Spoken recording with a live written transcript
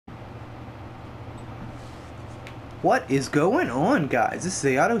What is going on, guys? This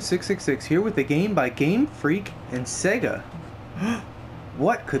is Ayato666 here with a game by Game Freak and Sega.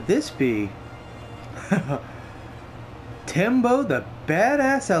 What could this be? TEMBO the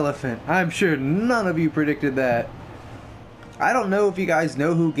Badass Elephant. I'm sure none of you predicted that. I don't know if you guys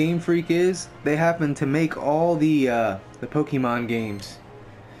know who Game Freak is. They happen to make all the Pokemon games.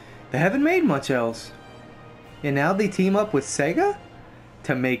 They haven't made much else. And now they team up with Sega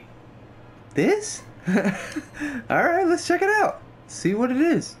to make this? Alright, let's check it out. See what it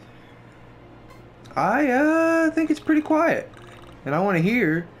is. I think it's pretty quiet. And I want to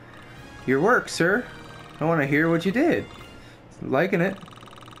hear your work, sir. I want to hear what you did. Liking it.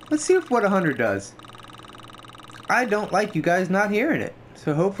 Let's see what 100 does. I don't like you guys not hearing it.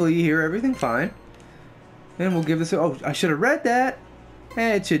 So hopefully you hear everything fine. And we'll give this a... Oh, I should have read that.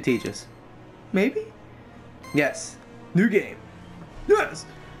 It should teach us. Maybe? Yes. New game. Yes!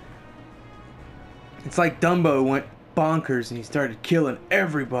 It's like Dumbo went bonkers and he started killing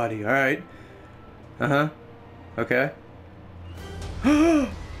everybody, alright? Uh-huh. Okay.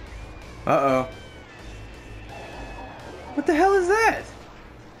 Uh-oh. What the hell is that?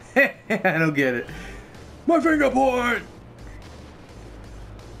 I don't get it. My finger point!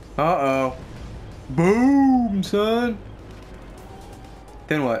 Uh-oh. Boom, son!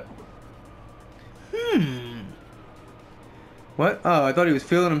 Then what? What? Oh, I thought he was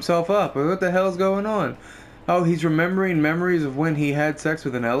feeling himself up. What the hell's going on? Oh, he's remembering memories of when he had sex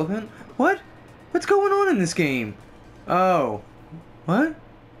with an elephant? What? What's going on in this game? Oh. What?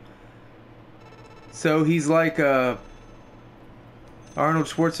 So he's like, Arnold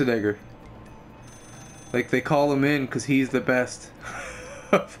Schwarzenegger. Like, they call him in because he's the best.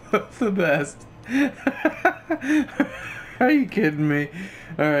 Of the best. Are you kidding me?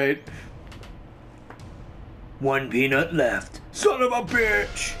 Alright. One peanut left. Son of a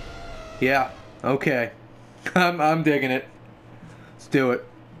bitch! Yeah, okay. I'm digging it. Let's do it.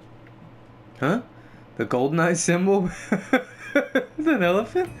 Huh? The golden eye symbol? With an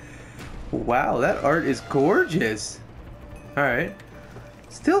elephant? Wow, that art is gorgeous. Alright.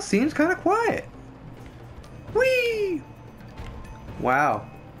 Still seems kind of quiet. Whee! Wow.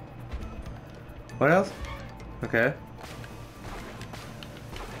 What else? Okay.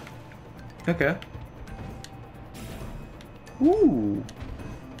 Okay. Ooh.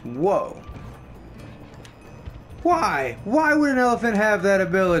 Whoa. Why? Why would an elephant have that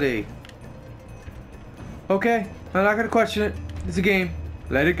ability? Okay, I'm not gonna question it. It's a game.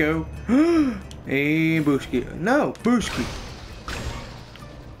 Let it go. Hey, Bushki. No, Bushki.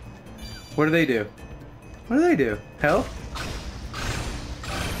 What do they do? What do they do? Health?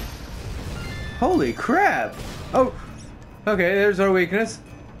 Holy crap! Oh! Okay, there's our weakness.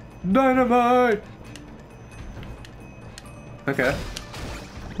 Dynamite! Okay.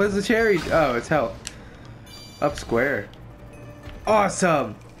 What's the cherry? Oh, it's health. Up square.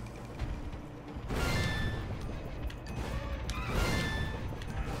 Awesome!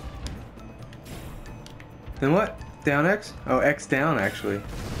 Then what? Down X? Oh, X down, actually.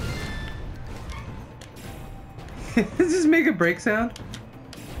 Does this make a break sound?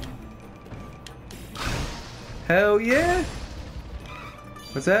 Hell yeah!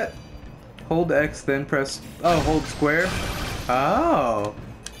 What's that? Hold X, then press... Oh, hold square? Oh!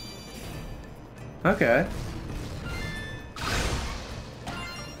 Okay.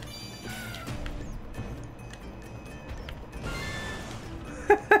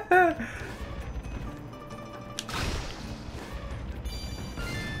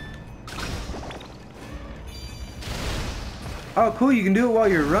 Oh, cool, you can do it while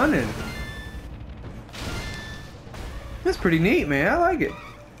you're running. That's pretty neat, man. I like it.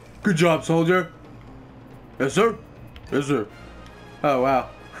 Good job, soldier. Yes, sir. Yes, sir. Oh, wow.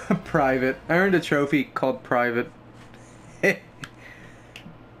 Private. I earned a trophy called Private. They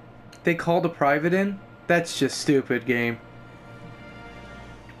called a private in? That's just stupid, game.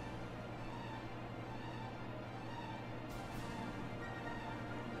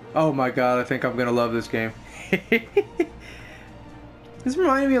 Oh my god, I think I'm gonna love this game. This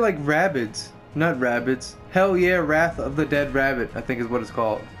reminds me of like Rabbids. Not Rabbids. Hell yeah, Wrath of the Dead Rabbit, I think is what it's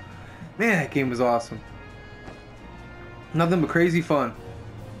called. Man, that game was awesome. Nothing but crazy fun.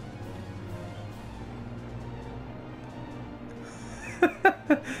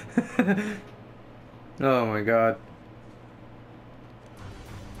 Oh my god.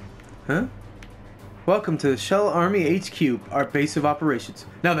 Huh? Welcome to the Shell Army HQ, our base of operations.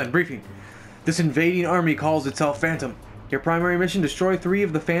 Now then, briefing. This invading army calls itself Phantom. Your primary mission, destroy 3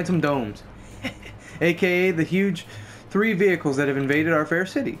 of the Phantom Domes. AKA the huge 3 vehicles that have invaded our fair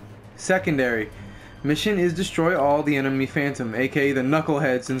city. Secondary, mission is destroy all the enemy Phantom, aka the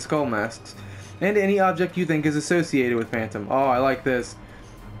knuckleheads and skull masks. And any object you think is associated with Phantom. Oh, I like this.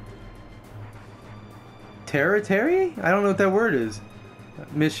 Territory? I don't know what that word is.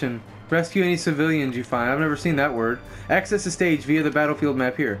 Mission. Rescue any civilians you find. I've never seen that word. Access the stage via the battlefield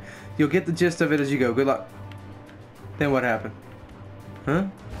map here. You'll get the gist of it as you go. Good luck. Then what happened? Huh?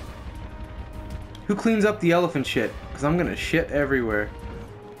 Who cleans up the elephant shit? Because I'm gonna shit everywhere.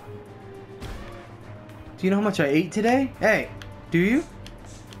 Do you know how much I ate today? Hey, do you?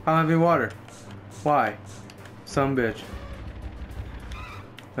 I don't have any water. Why? Some bitch.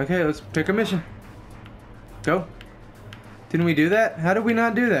 Okay, let's pick a mission. Go. Didn't we do that? How did we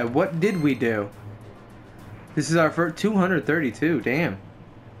not do that? What did we do? This is our first 232. Damn.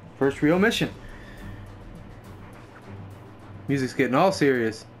 First real mission. Music's getting all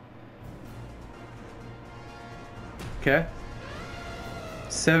serious. Okay.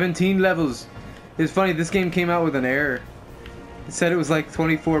 17 levels. It's funny, this game came out with an error. It said it was like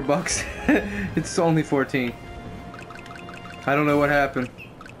 24 bucks. It's only 14. I don't know what happened.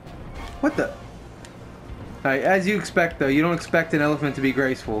 What the? Alright, as you expect though, you don't expect an elephant to be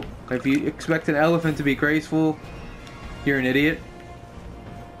graceful. If you expect an elephant to be graceful, you're an idiot.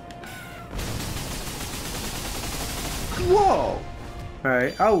 Whoa!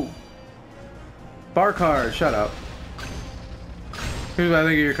 Alright, oh. Bar car, shut up. Here's what I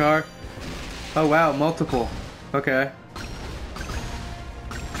think of your car. Oh wow, multiple. Okay.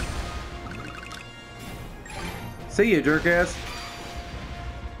 See ya, jerk ass.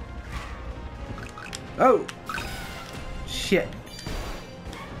 Oh! Shit.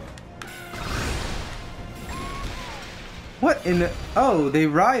 What in the... Oh, they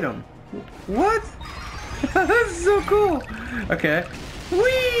ride them. What? That's so cool. Okay.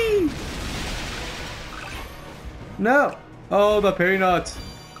 Whee! No. Oh, the peanuts.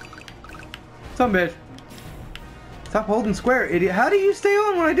 Some bitch. Stop holding square, idiot. How do you stay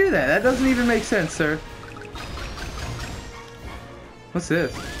on when I do that? That doesn't even make sense, sir. What's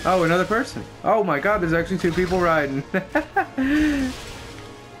this? Oh, another person. Oh my god, there's actually two people riding.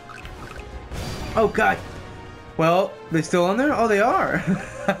 Oh god. Well, they still on there? Oh, they are.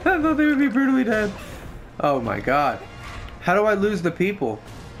 I thought they would be brutally dead. Oh my god. How do I lose the people?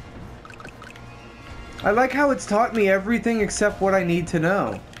 I like how it's taught me everything except what I need to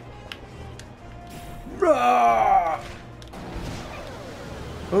know.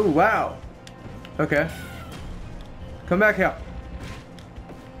 Oh, wow. Okay. Come back here.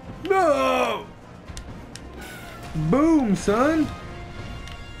 No! Boom, son!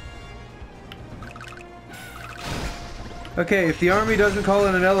 Okay, if the army doesn't call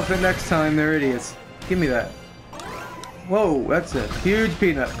in an elephant next time, they're idiots. Give me that. Whoa, that's a huge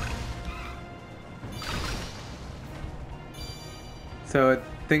peanut. So I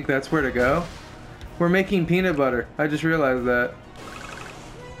think that's where to go. We're making peanut butter. I just realized that.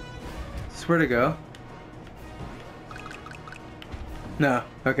 That's where to go. No,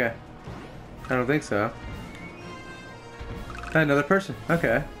 okay. I don't think so. Another person,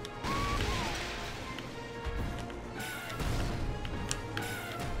 okay.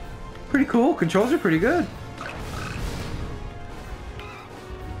 Pretty cool, controls are pretty good.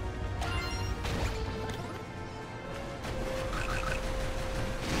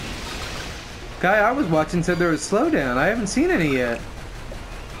 Guy I was watching said there was slowdown. I haven't seen any yet.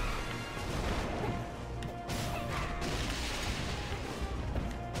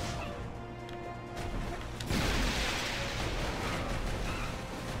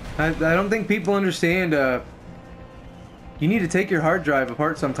 I don't think people understand, you need to take your hard drive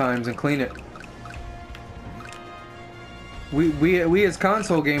apart sometimes and clean it. We as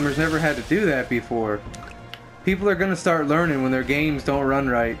console gamers never had to do that before. People are gonna start learning when their games don't run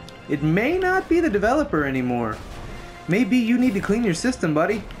right. It may not be the developer anymore. Maybe you need to clean your system,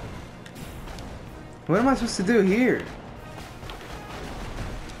 buddy. What am I supposed to do here?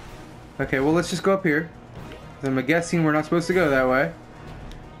 Okay, well let's just go up here. I'm guessing we're not supposed to go that way.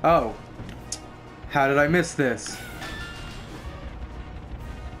 Oh. How did I miss this?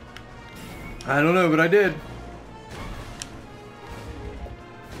 I don't know, but I did.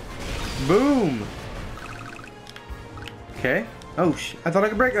 Boom! Okay. Oh, I thought I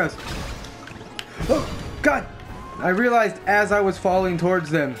could break us. Oh, God! I realized as I was falling towards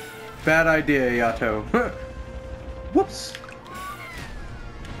them. Bad idea, Ayato. Whoops.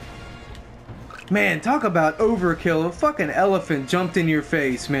 Man, talk about overkill. A fucking elephant jumped in your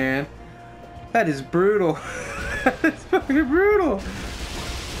face, man. That is brutal. That's fucking brutal.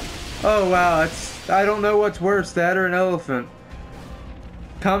 Oh, wow. I don't know what's worse, that or an elephant.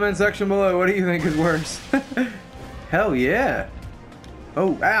 Comment section below. What do you think is worse? Hell yeah.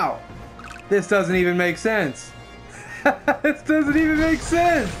 Oh, ow. This doesn't even make sense. This doesn't even make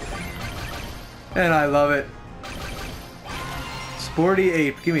sense. And I love it. Sporty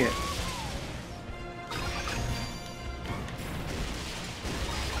ape, give me it.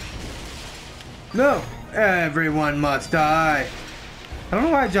 No! Everyone must die. I don't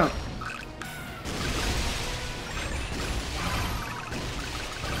know why I jumped.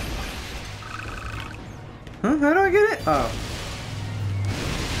 Huh? How do I get it? Oh.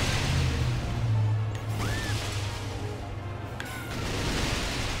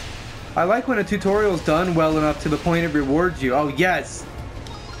 I like when a tutorial's done well enough to the point it rewards you. Oh, yes!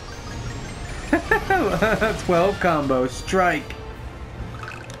 12 combo. Strike.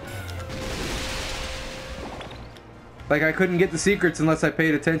 Like, I couldn't get the secrets unless I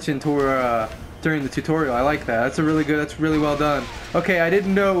paid attention to during the tutorial. I like that. That's a really good, that's really well done. Okay, I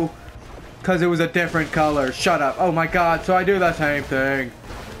didn't know because it was a different color. Shut up. Oh my god, so I do the same thing.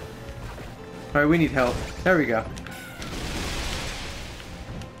 Alright, we need help. There we go.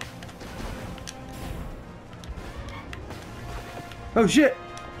 Oh shit!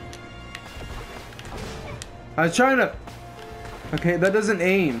 I was trying to... Okay, that doesn't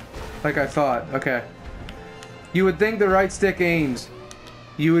aim like I thought. Okay. You would think the right stick aims.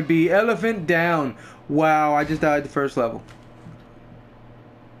 You would be elephant down. Wow, I just died the first level.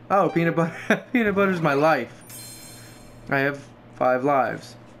 Oh, peanut butter. Peanut butter's my life. I have 5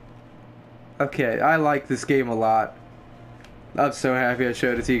 lives. Okay, I like this game a lot. I'm so happy I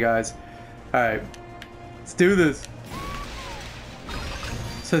showed it to you guys. Alright, let's do this.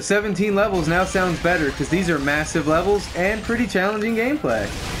 So 17 levels now sounds better because these are massive levels and pretty challenging gameplay.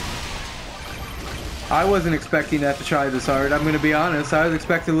 I wasn't expecting that to try this hard, I'm going to be honest. I was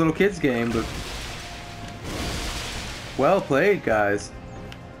expecting a little kid's game, but... Well played, guys.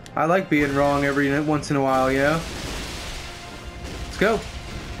 I like being wrong every once in a while, you know? Let's go.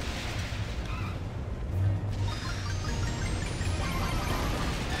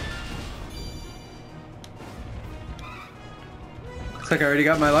 Looks like I already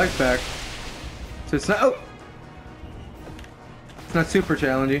got my life back. So it's not... Oh! It's not super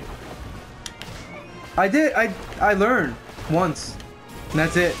challenging. I learned once. And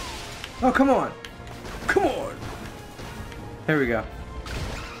that's it. Oh, come on. Come on. There we go.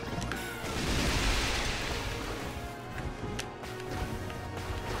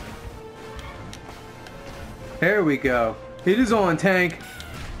 There we go. It is on, tank.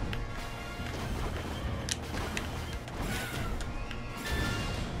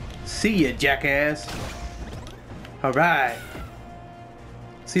 See ya, jackass. Alright.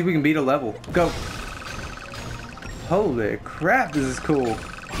 See if we can beat a level. Go. Holy crap, this is cool.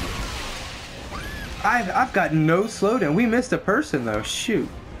 I've got no slowdown. We missed a person though. Shoot.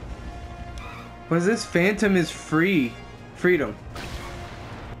 What is this? Phantom is free. Freedom.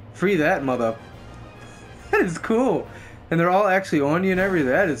 Free that mother. That is cool. And they're all actually on you and everything.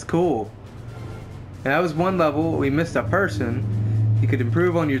 That is cool. And that was one level. We missed a person. You could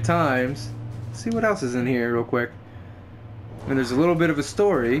improve on your times. Let's see what else is in here real quick. And there's a little bit of a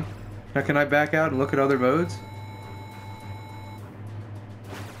story. Now can I back out and look at other modes?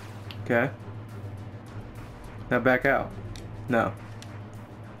 Okay. Now back out. No.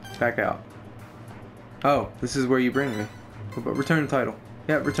 Back out. Oh, this is where you bring me. But return title.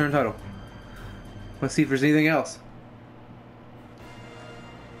 Yeah, return title. Let's see if there's anything else.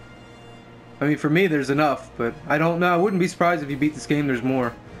 I mean, for me, there's enough, but I don't know. I wouldn't be surprised if you beat this game, there's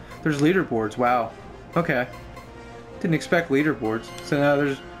more. There's leaderboards. Wow. Okay. Didn't expect leaderboards. So now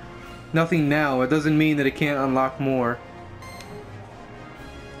there's nothing now. It doesn't mean that it can't unlock more.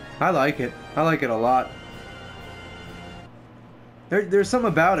 I like it. I like it a lot. There's something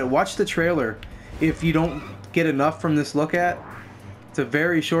about it. Watch the trailer. If you don't get enough from this look at, it's a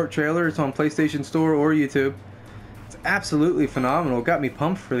very short trailer. It's on PlayStation Store or YouTube. It's absolutely phenomenal. It got me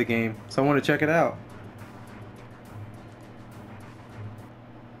pumped for the game, so I want to check it out.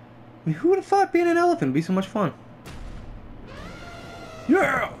 I mean, who would have thought being an elephant would be so much fun?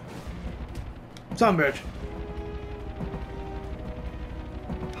 Yeah! Son bitch.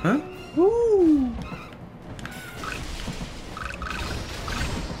 Huh? Woo!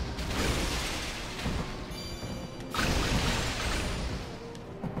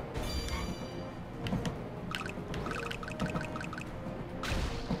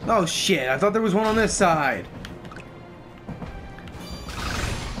 Oh shit, I thought there was one on this side.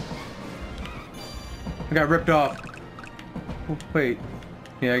 I got ripped off. Oh, wait.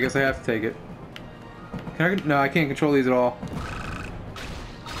 Yeah, I guess I have to take it. Can I? No, I can't control these at all.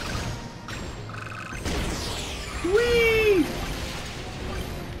 Whee!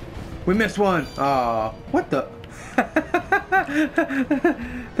 We missed one. Aw, what the?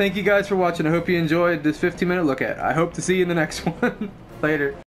 Thank you guys for watching. I hope you enjoyed this 15-minute look at. I hope to see you in the next one. Later.